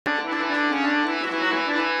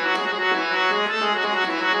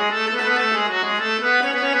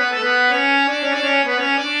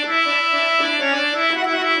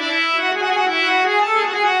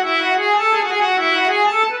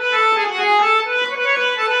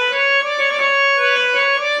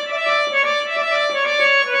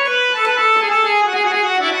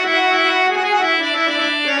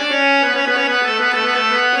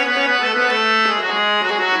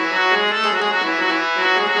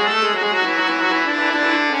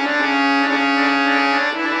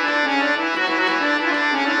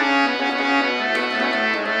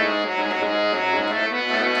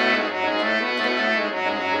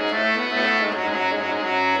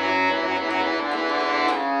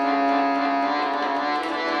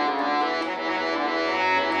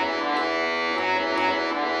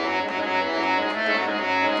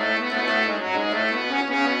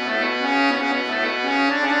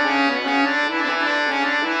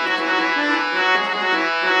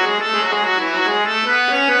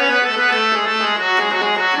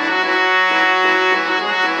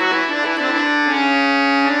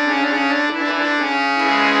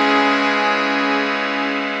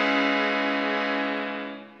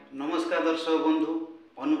नमस्कार दर्शक बंधु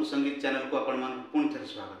अनुप संगीत चैनल को आपण मान पुणी थे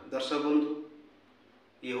स्वागत। दर्शक बंधु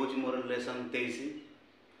ये हूँ मोर लेसन 23।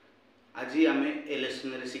 आज आम ए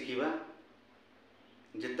लेसन रे शिखिबा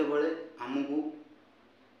जिते बड़े आमको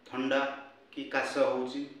ठंडा कि काश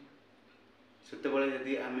होउची सेते बड़े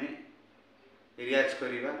यदि आम रियाज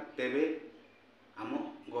करिबा तेबे आम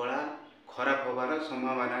गला खराब होबार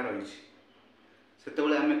संभावना रही। सेते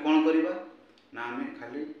बड़े आम कौन करिबा ना आम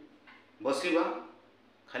खाली बसिबा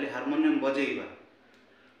खाली हारमोनियम बजेइबा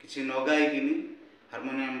किसी न गाइकिनी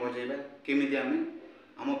हारमोनियम बजेइबा केमिति आम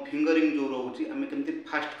आम फिंगरिंग जो रोची आम केमती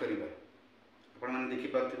फास्ट करिबा आपण माने देखि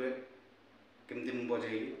पारथिबे केमती मु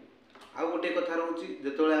बजेइली। आ गोटे कथा रोची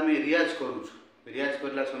जेतोले आम रियाज करूछु रियाज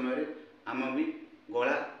करला समय रे आम भी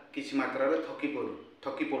गला किसी मात्रा रे थकी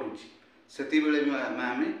पड़ुची सेति बेले भी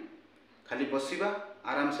आम खाली बसिबा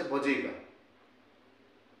आराम से बजेइबा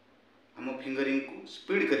आम फिंगरिंग को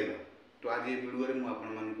स्पीड करिबा। तो आज ये वीडियो रे मु आपण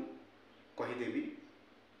मानकु कहिदेबी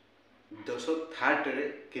 10 थाट रे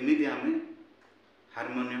केमिति आमे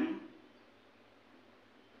हारमोनियम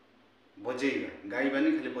बजेइबा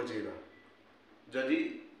गाइबानी खाली बजेइबा। जदि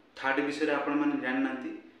थाट विषय रे आपण माने जान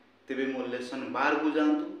नांती तेबे मो लेसन 12 को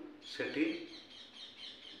जानतु सेठी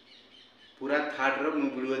पूरा थाट रो मु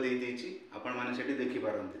वीडियो दे देछि आपण माने सेठी देखि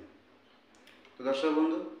पारंते। तो दर्शक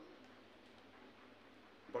बंधु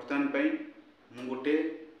वर्तमान पई मु गोटे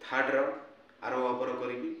थाट रो आरोह अपर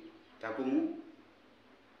करी ताकू मु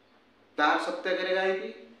तार सप्तक रे गाइबी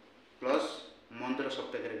प्लस मंत्र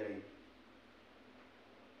सप्तक रे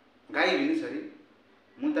गाइबी सॉरी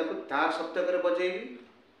मु ताकू तार सप्तक रे बजेइबी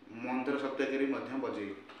मंत्र सप्तक रे मध्य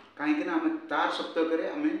बजेइबी काहे कि ना हम तार सप्तक रे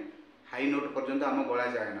हम हाई नोट पर्यंत आम गला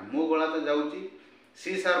जाए ना। मो गला तो जाउची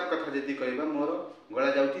सी शार्प कथा जदि कहबा मोर गला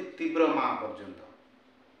जाउची तीव्र मा पर्यंत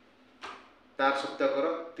तार सप्तकर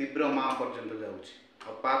तीव्र मा पर्यंत जाउची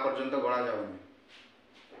आ पा पर्यंत गला जाउनी।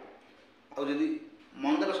 आ जदि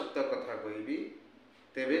मंत्र सप्तक कथा कहबी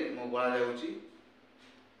तेबे मो गला जाउची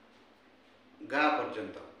गा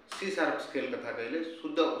पर्यंत सी शार्प स्केल कथा कहले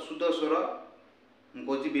शुद्ध स्वर मु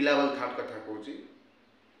कहूची बिलावल थाट कथा कहूची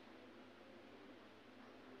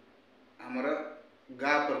हमर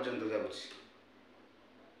गा पर्यंत जाउची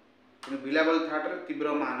कि बिलावल थाट रे तीव्र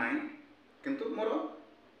मा नाही किंतु मोर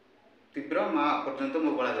तीव्र मा पर्यंत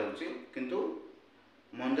मो गला जाउची किंतु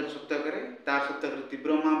मंत्र सप्तक रे तार सप्तक रे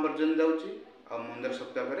तीव्र मा पर्यंत जाउची और मंत्र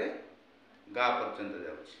सप्तक रे गा पर्यंत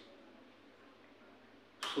जाउची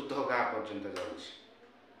शुद्ध गा पर्यंत जाउची।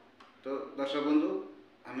 तो दर्शक बंधु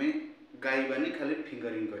आमे गाइबानी खाली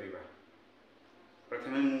फिंगरिंग करिबा।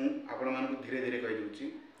 प्रथमे मु आपण मानकु धीरे धीरे कहि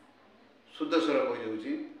दउची शुद्ध स्वर कहि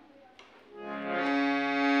दउची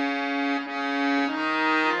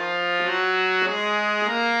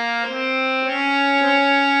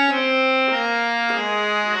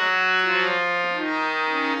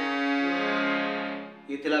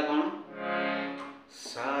इतला कौन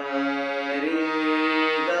सा रे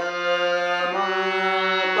ग म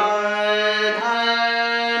प ध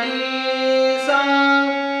नि सा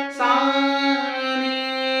सा नि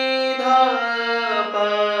ध प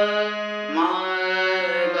म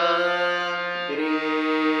ग रे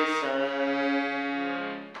सा।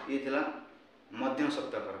 इतला मध्यम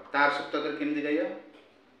सप्तक तार सप्तक केमति गाइया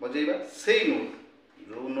बजेइबा सेई नोट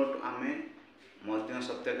जो नोट आमे मध्यम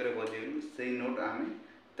सप्तक रे बजेइलु सेई नोट आमे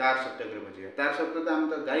तार सप्तक रे बजेइबा। तार सप्तक आम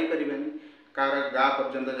तो गाई परिबानी कार गा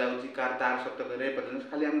पर्यंत जाउची कार तार सप्तक रे पर्यंत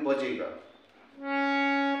खाली आम बजेइबा।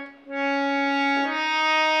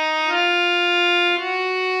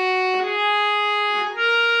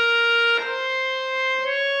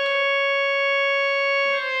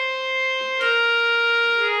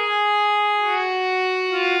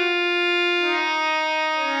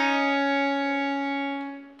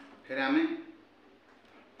 फिर आमे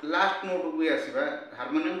लास्ट नोट को आसीबा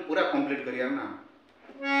हारमोनियम पूरा कंप्लीट करिया ना।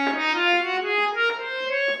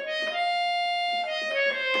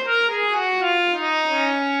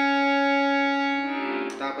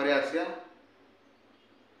 तापरे आसिया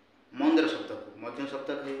मंत्र सप्तक मध्यम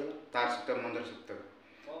सप्तक हो गला तार सप्तक मंत्र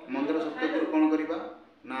सप्तक को कोन करिबा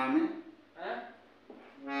ना आमे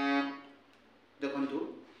देखंतु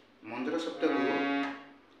मंत्र सप्तक को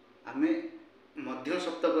आमे मध्यम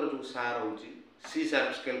सप्तक जो सा रहउची सी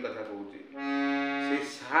शार्प स्केल कथा कहूची से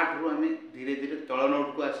साठ रु आम धीरे धीरे तल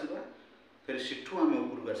नोट को आसवा फिर सिठू आम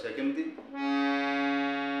ऊपर को आसा केमती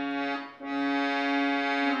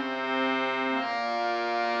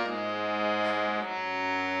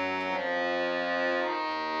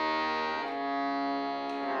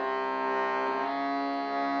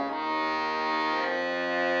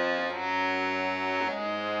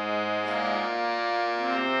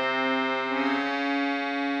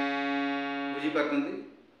बुझी पारती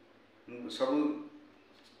सब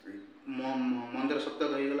मंदिर सप्तक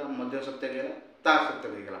होगा मध्य सप्तक होगा ता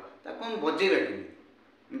सप्तक होगा ताको हम बजेगा कि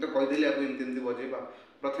मुझे तो कहीदेली आपको एमती बजेगा।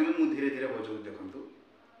 प्रथम मुझे धीरे धीरे बजाऊ देखूँ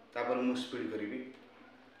तापर मु स्पीड करी।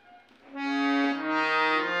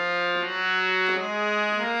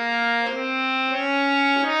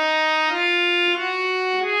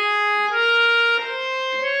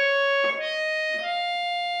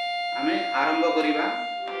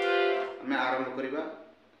 आरंभ करवा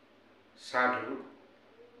सा ठारू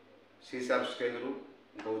सी सार्प स्केल रु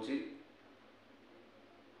कौची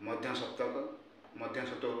मध्य सप्तक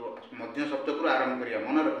रु आरंभ करिया।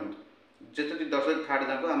 मन रखु जिते 10 थाट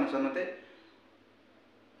जाक आम समते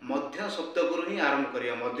मध्य सप्तक रु ही आरंभ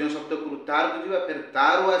करिया। मध्य सप्तक रु तार को जीवा फिर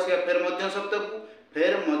तार आसिया फिर मध्य सप्तक को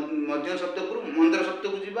फिर मध्य सप्तक रु मंद्र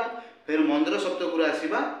सप्तक को जीवा फिर मंद्र सप्तक रु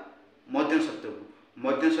आसीबा मध्य सप्तक को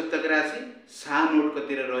मध्य सप्तक रे आसी सा नोट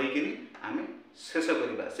कति रे रही किनी आमे शेष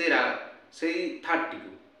करवा से राग से थाट टी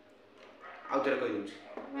को आउ थे कह दूँ।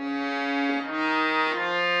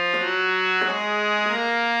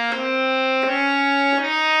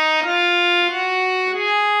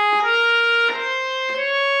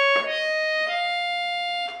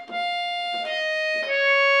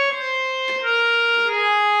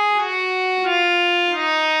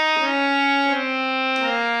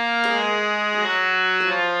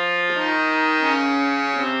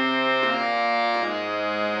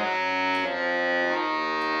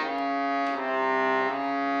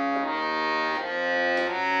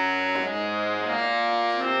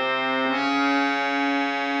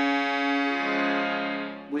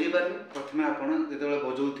 प्रथम आप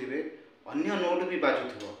जो बजाऊे अन्य नोट भी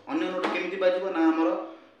बाजुव अन्य नोट केमी बाजू ना आमर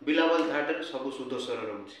बिलावल थाट सब शुद्ध स्वर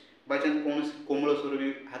रोचे बाईचान्स कौन कोमल स्वर भी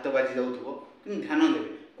हाथ बाजी जाऊँ कि ध्यान देवे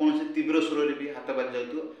कौन तीव्र स्वर भी हाथ बाजी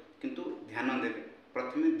जाऊँ किंतु ध्यान देवे।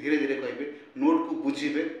 प्रथम धीरे धीरे कहे नोट को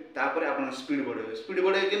बुझे तापर आप स्पीड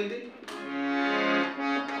बढ़े केमती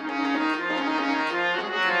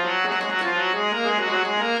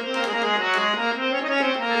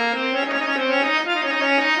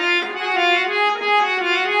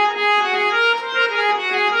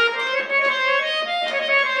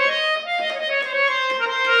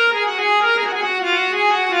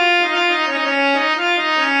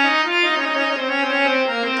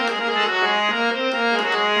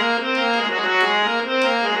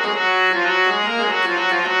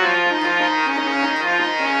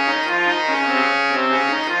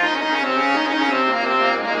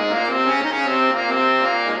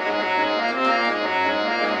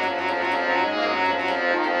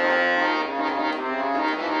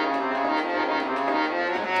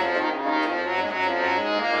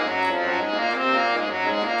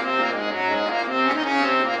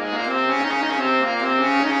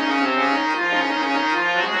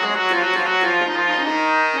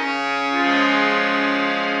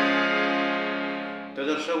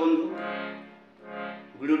दर्शक बंधु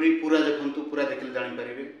वीडियोटी पूरा देखु पूरा देखले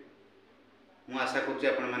जानीपारे मुझे आशा करुँच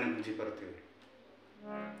आपण मैंने बुझीपारे।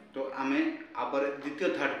 तो आम आपर द्वितीय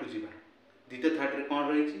थाट को जीवा। द्वितीय थाट रे कौन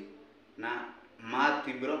रही ना माँ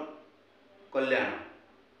तीव्र कल्याण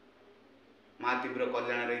माँ तीव्र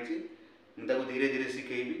कल्याण रही मुझे धीरे धीरे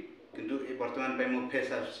शिखेबी किंतु ए वर्तमान पे मो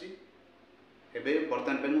फेस आसुची एबे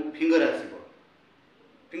वर्तमान पे मो फिंगर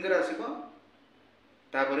आसीबो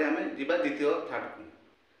तापरे आमे जीवा द्वितीय थाट को।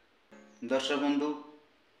 दर्शक बंधु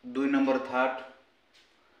 2 नंबर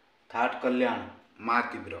थाट कल्याण माँ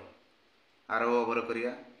तीव्र आरव ओवर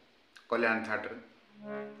करिया कल्याण थाट रे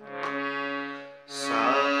सा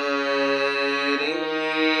रे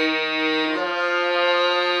गा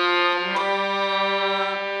मा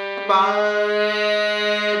पा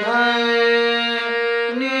धा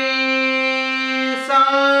नी सा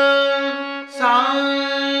सा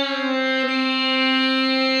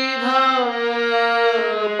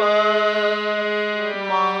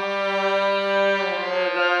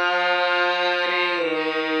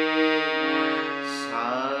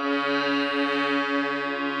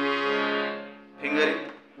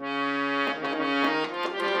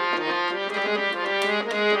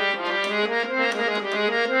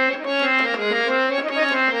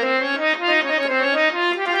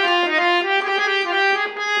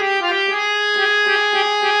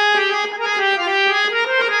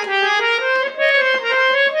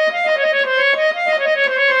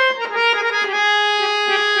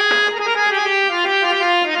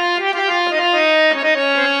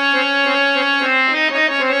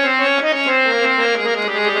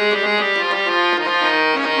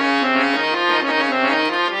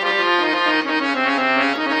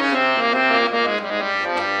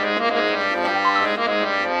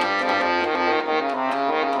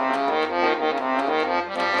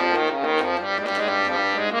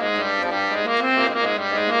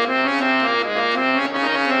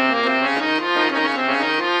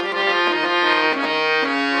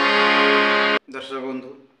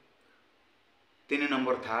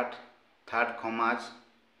नंबर थाट थाट खमाज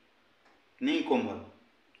नी कोमल।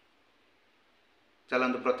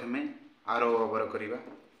 चलतु प्रथमे आरोह अवरोह करिबा।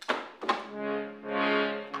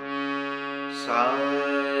 सा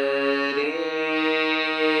रे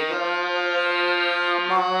गा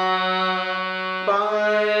मा पा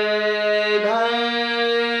धा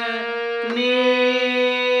नी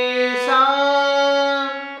सा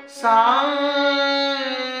सा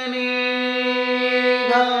नी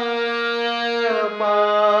धा पा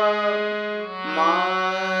मा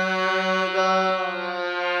गा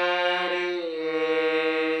रे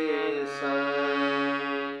सा।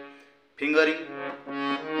 फिंगरिंग।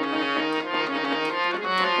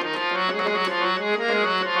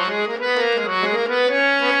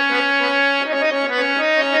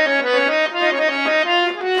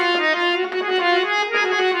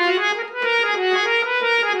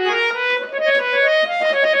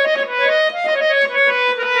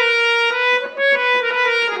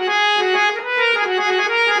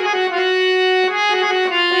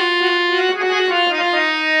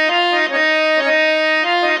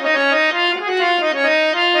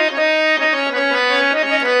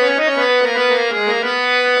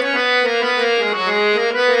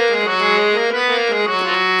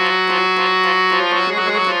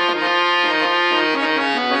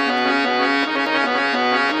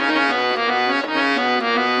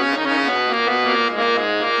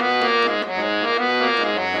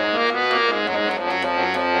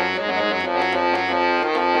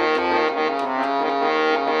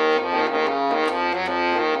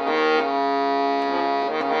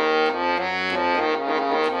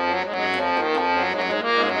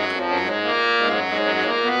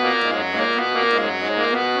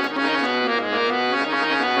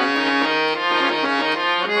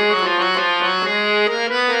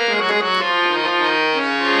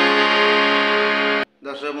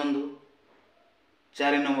 दर्शक बंधु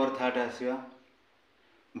 4 नंबर थाट आसिया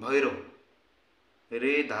भैरव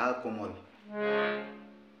रे धा कोमल।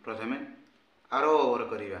 प्रथमे आरोह अवरोह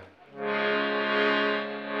करिबा।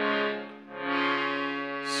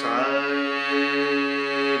 सा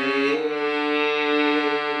रे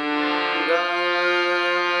गा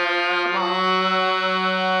मा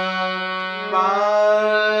पा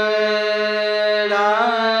धा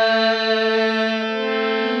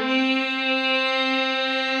नी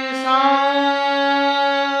सा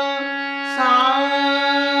सा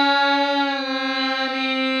नी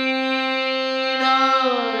धा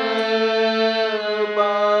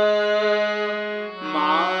पा मा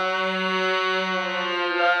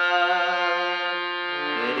गा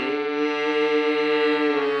रे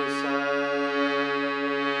सा।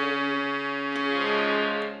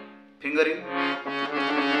 फिंगरिंग।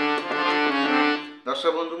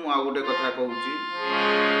 दर्शक बंधु मु आ गोटे कथा कहूची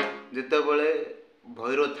जेतेबेले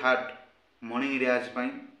भैरव थाट मॉर्निंग रियाज पाई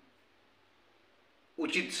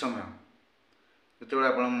उचित समय जेतेबेले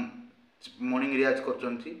आपण मॉर्निंग रियाज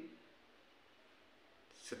करचंती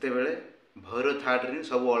सेतेबेले भैरव थाट रे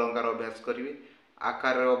सब अलंकार अभ्यास करिवे,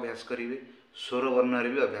 आकार अभ्यास करिवे, स्वर वर्ण रे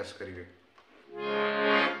भी अभ्यास करिवे।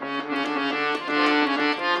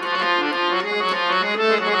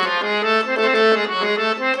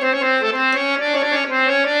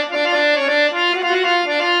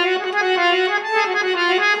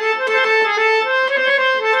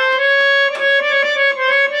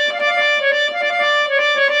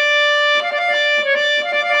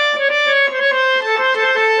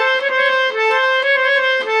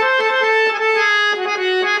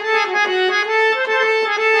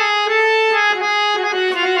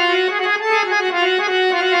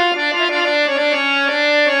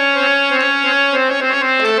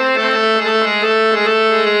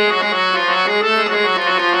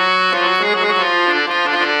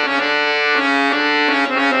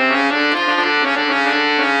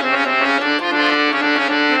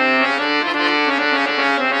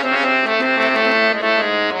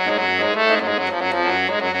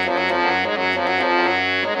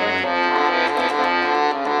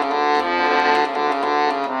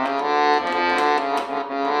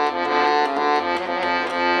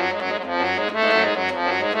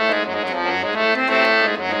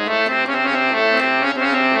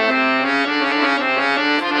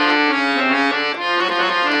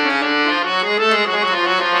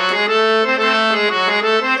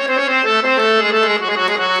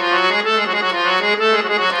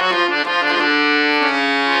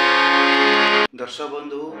 दर्शक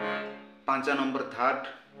बंधु 5 नंबर थाट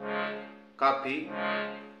काफी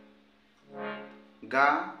गा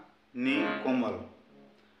नी कोमल।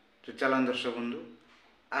 तो चलन दर्शक बंधु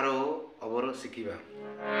आरोह अवरोह शिखिबा।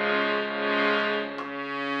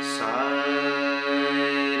 सा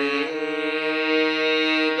रे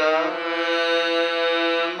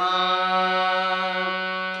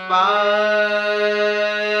पा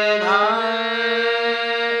धा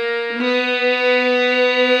नी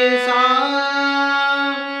सा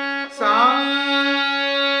सा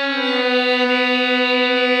नी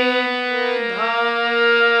धा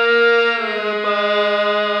पा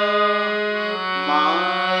मा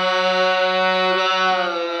गा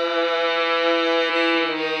रे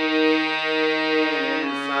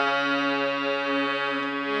सा।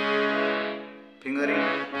 फिंगरिंग।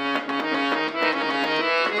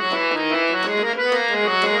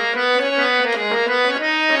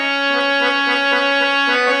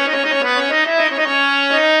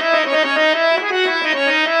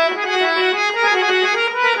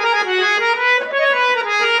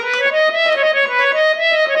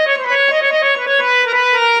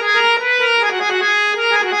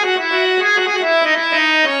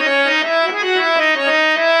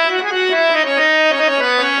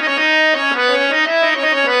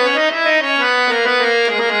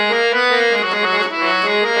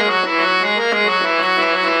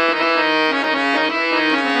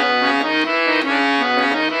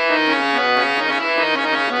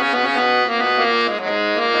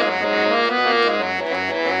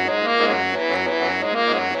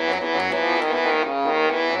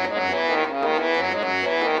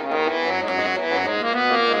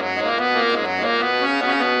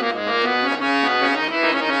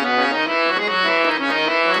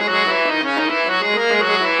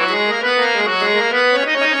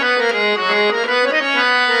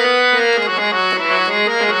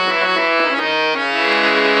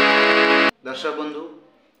 दर्शक बंधु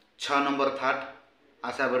 6 नंबर थाट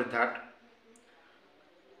आशाभरी थाट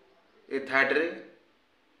ए थाट रे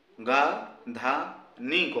गा धा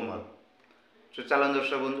नी कोमल। तो चलन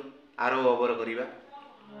दर्शक बंधु आरो ओवर करिबा।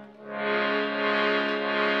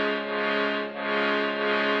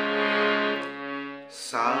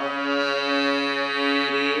 सा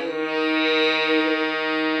रे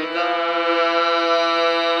गा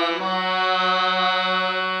मा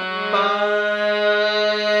पा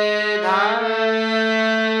धा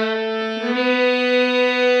नी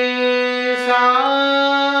सा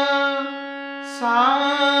सा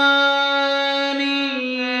नी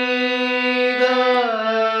धा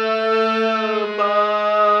पा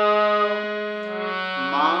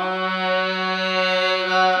मा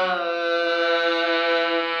गा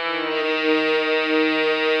रे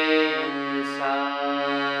सा।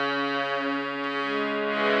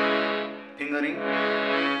 फिंगरिंग।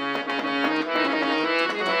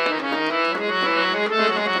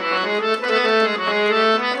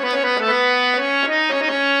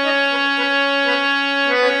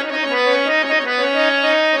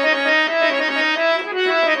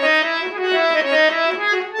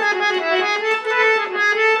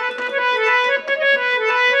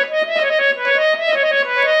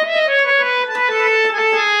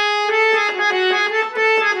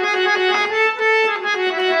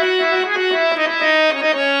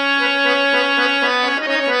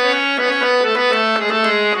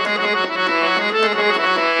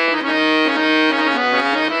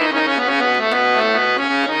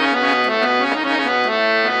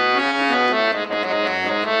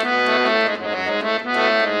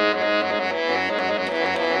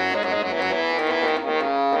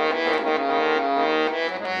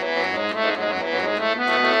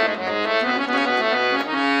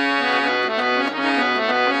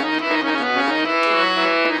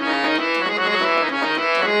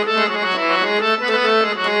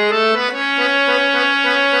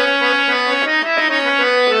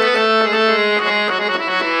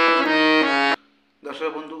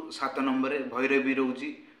 दर्शक बंधु 7 नंबर भैरवी रोची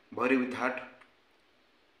भैरवी थाट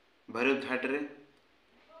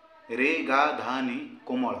रे गा धा नी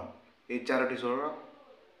कोमल ए 4टी स्वर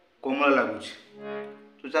कोमल लगुच।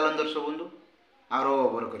 तो चलन दर्शक बंधु आरो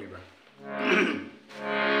ओवर करिबा।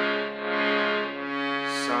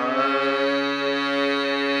 सा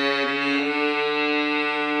रे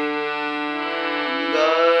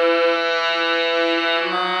गा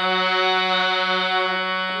मा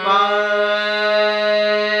पा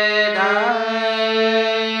धा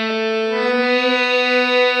नी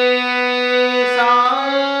सा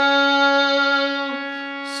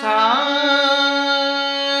सा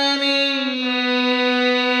नी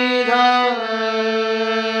धा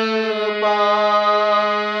पा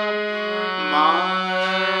मा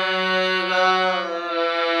गा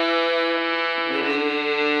रे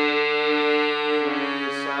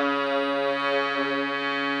सा।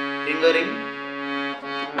 फिंगरिंग।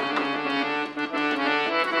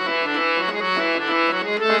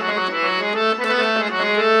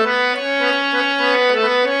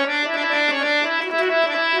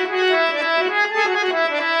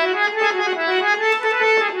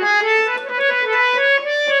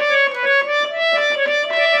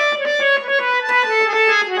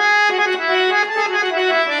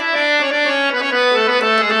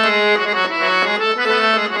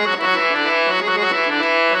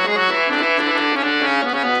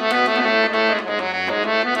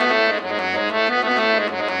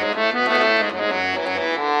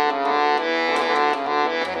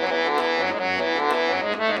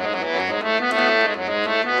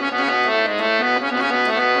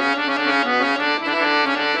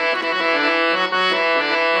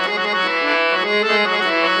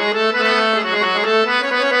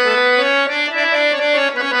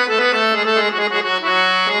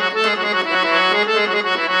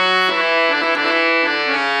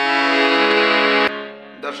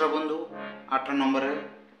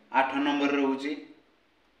 होची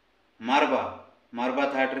मारबा मारबा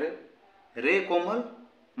थाट रे कोमल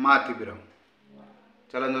मा तीव्र।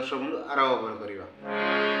 चलो दर्शक बंधु आरंभ करिबा।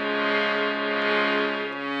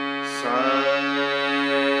 सा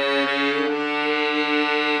रे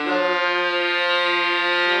ग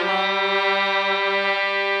म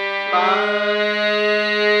पा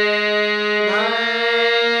धा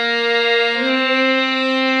नी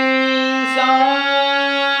सा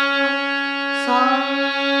सा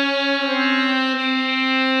रे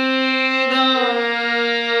ग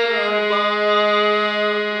प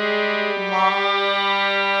मा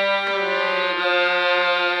ग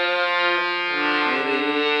रे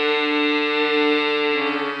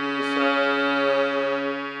सा।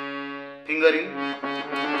 फिंगरिंग।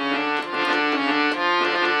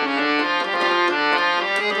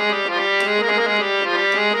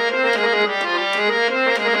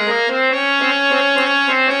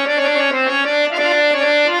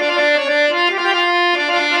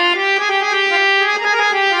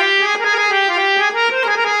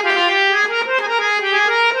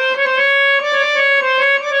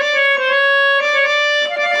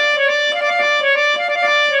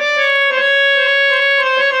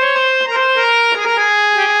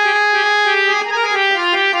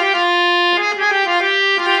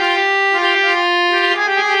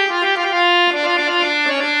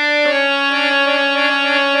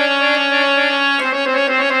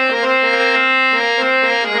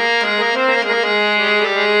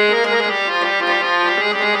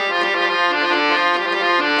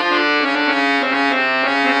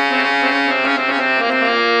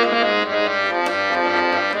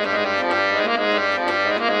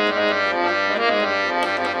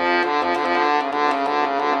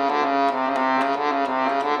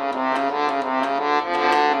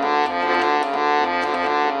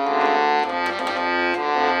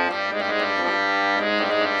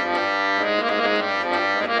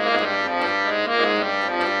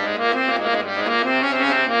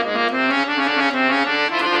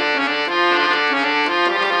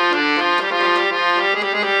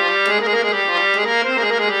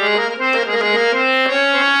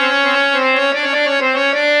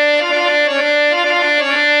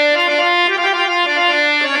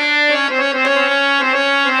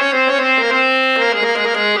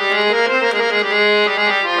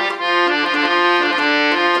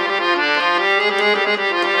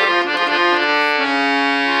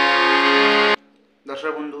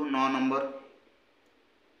 दर्शक बंधु 9 नंबर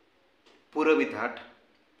पूरबी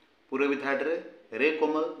थाट रे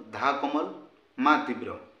कोमल धा कोमल मा तीव्र।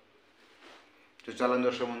 तो चलो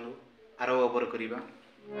दर्शक बंधु आरंभ करिबा।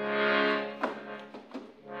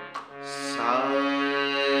 सा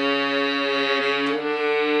रे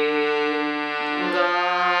ग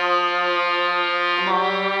म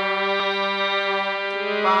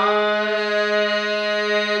पा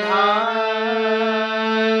धा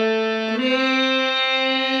नी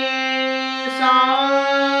सा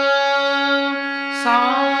सा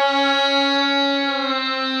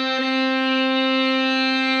रे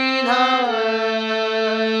ध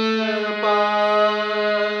प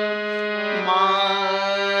मा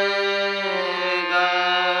ग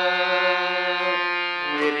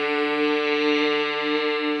रे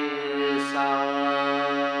सा।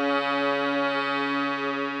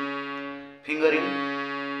 फिंगरिंग।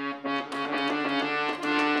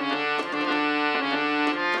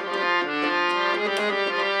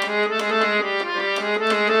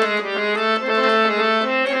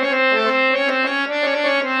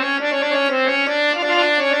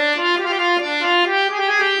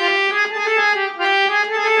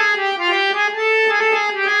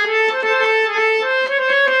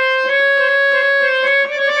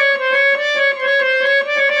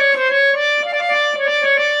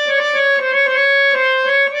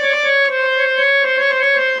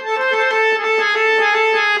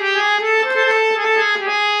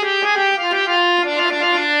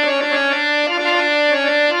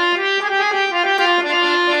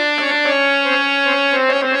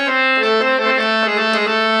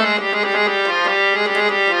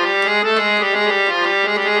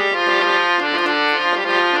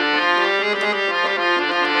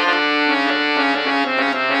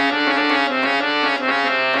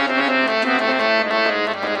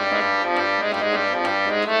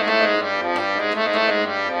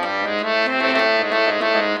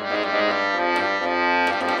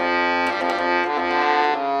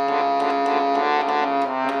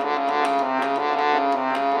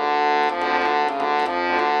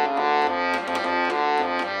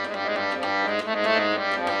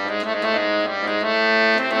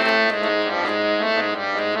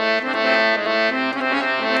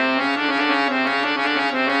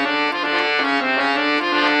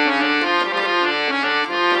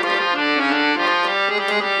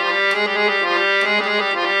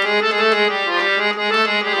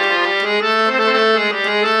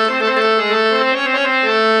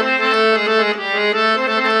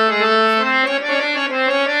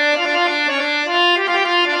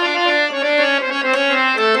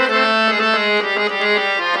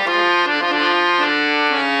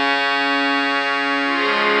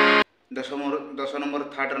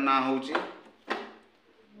 ना होची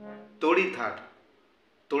तोड़ी थाट।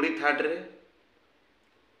 तोड़ी थाट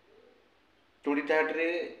रे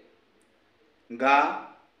गा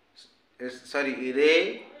सॉरी रे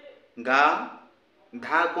गा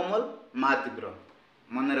धा कोमल मा तीव्र।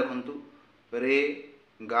 मन रखंतु रे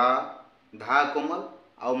गा धा कोमल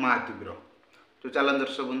आउ मा तीव्र। तो चलन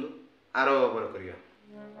दर्शक बंधु आरंभ करिया।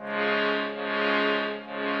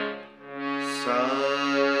 सा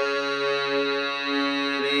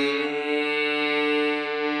रे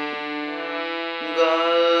गा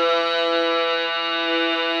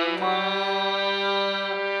मा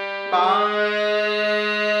पा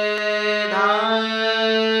धा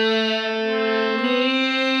नी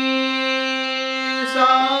सा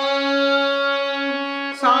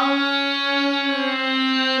सा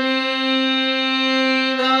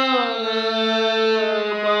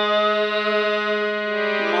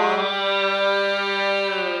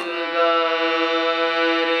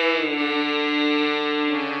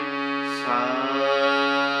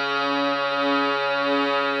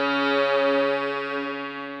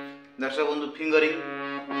दर्शक बंधु फिंगरिंग।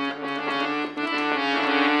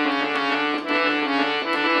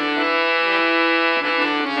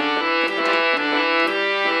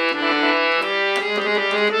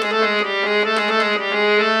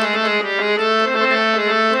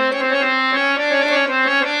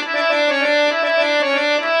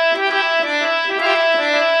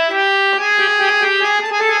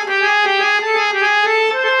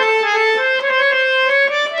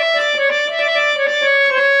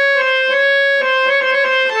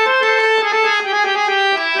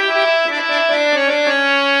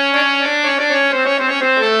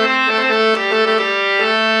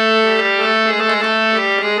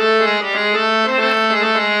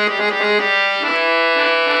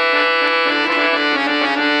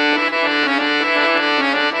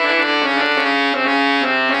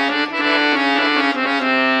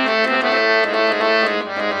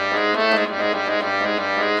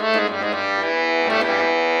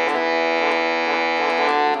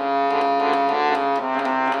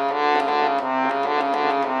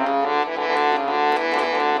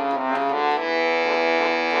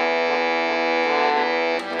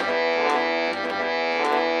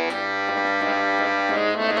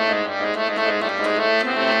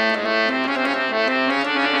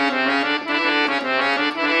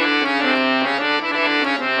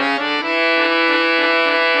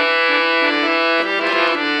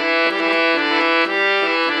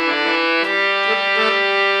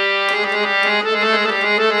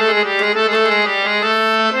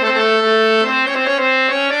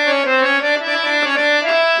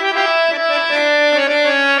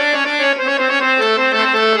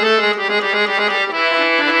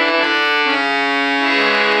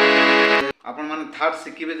 थाट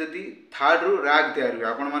शिखिबे जदि थाट रु राग तैयार हुए।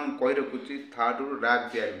 आपण मान कही रखुची थाट रु राग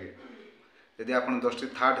तैयार हुए। यदि आपण 10टी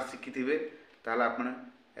थाट शिखिथिबे ताहले आपण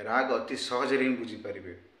राग अति सहज रे बुझी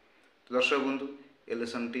पारिबे। तो दर्शक बंधु ए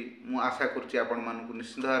लेसनटी मु आशा करुच्ची आपण मानकु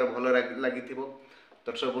निश्चित भाव भल लागिथिबो।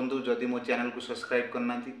 दर्शक बंधु जदि मो चैनल को सब्सक्राइब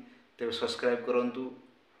करना तेरे सब्सक्राइब करंतु,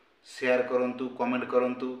 शेयर करंतु, कमेंट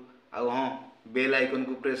करंतु। आ हाँ बेल आइकन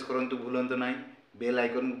को प्रेस करंतु भूलंतु नहीं। बेल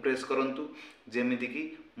आइकन को प्रेस करंतु जेमिति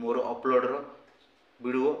कि मोर अपलोड रो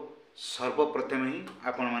वीडियो सर्वप्रथम ही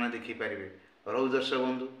आपण माने देखि पारिबे। रहु दर्शक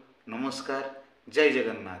बंधु नमस्कार, जय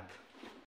जगन्नाथ।